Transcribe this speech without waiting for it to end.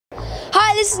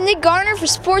Hi, this is Nick Garner for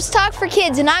Sports Talk for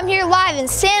Kids, and I'm here live in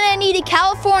Santa Anita,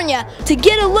 California to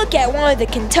get a look at one of the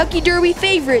Kentucky Derby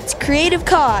favorites, Creative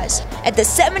Cause, at the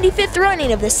 75th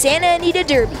running of the Santa Anita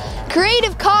Derby.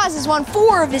 Creative Cause has won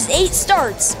 4 of his 8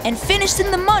 starts and finished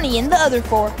in the money in the other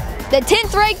 4. The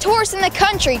 10th ranked horse in the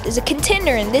country is a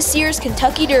contender in this year's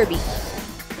Kentucky Derby.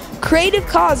 Creative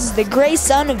Cause is the gray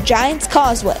son of Giants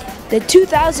Causeway, the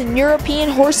 2000 European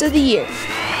Horse of the Year.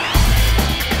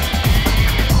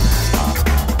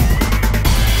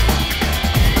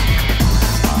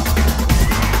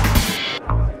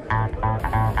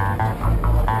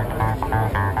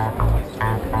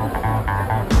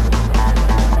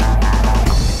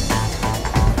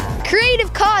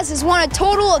 Creative Cause has won a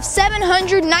total of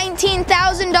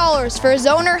 $719,000 for his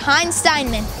owner, Heinz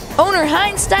Steinman. Owner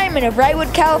Heinz Steinman of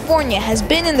Wrightwood, California has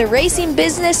been in the racing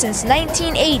business since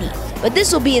 1980, but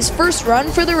this will be his first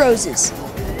run for the Roses.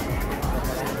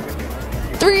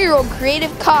 3-year-old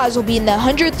Creative Cause will be in the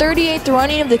 138th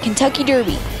running of the Kentucky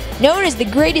Derby. Known as the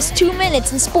greatest 2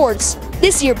 minutes in sports,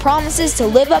 this year promises to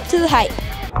live up to the hype.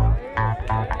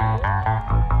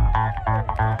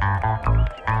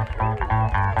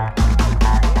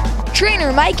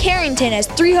 Trainer Mike Harrington has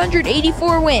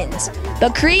 384 wins,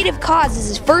 but Creative Cause is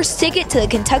his first ticket to the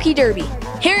Kentucky Derby.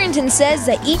 Harrington says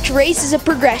that each race is a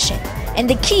progression, and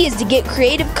the key is to get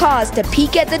Creative Cause to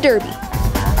peak at the Derby.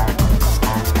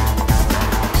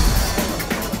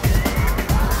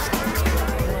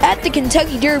 At the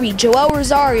Kentucky Derby, Joel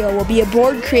Rosario will be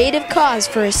aboard Creative Cause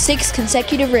for his 6th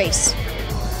consecutive race.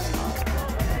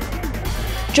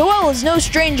 Joel is no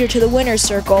stranger to the winner's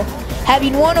circle,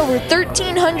 having won over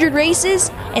 1,300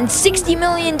 races and $60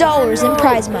 million in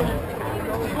prize money.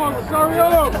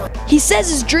 He says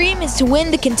his dream is to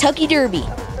win the Kentucky Derby.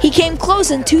 He came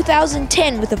close in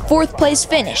 2010 with a 4th place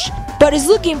finish, but is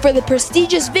looking for the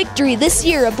prestigious victory this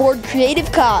year aboard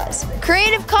Creative Cause.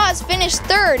 Creative Cause finished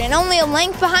 3rd and only a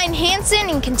length behind Hanson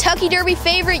and Kentucky Derby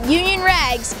favorite Union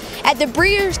Rags at the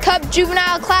Breeders' Cup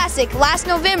Juvenile Classic last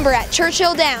November at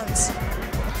Churchill Downs.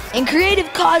 In Creative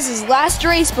Cause's last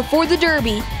race before the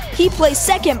Derby, he placed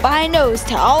 2nd behind Nose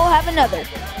to I'll Have Another.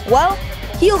 Well,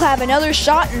 he'll have another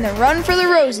shot in the Run for the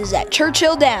Roses at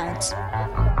Churchill Downs.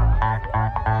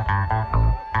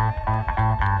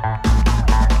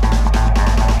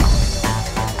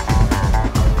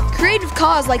 Creative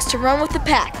Cause likes to run with the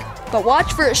pack, but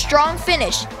watch for a strong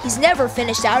finish. He's never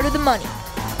finished out of the money.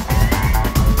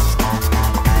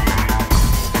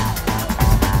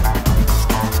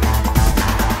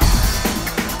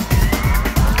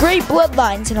 Great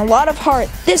bloodlines and a lot of heart,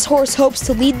 this horse hopes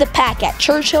to lead the pack at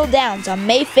Churchill Downs on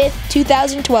May 5th,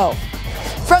 2012.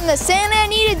 From the Santa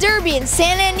Anita Derby in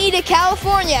Santa Anita,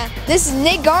 California, this is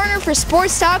Nick Garner for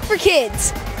Sports Talk for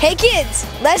Kids. Hey kids,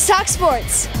 let's talk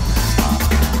sports.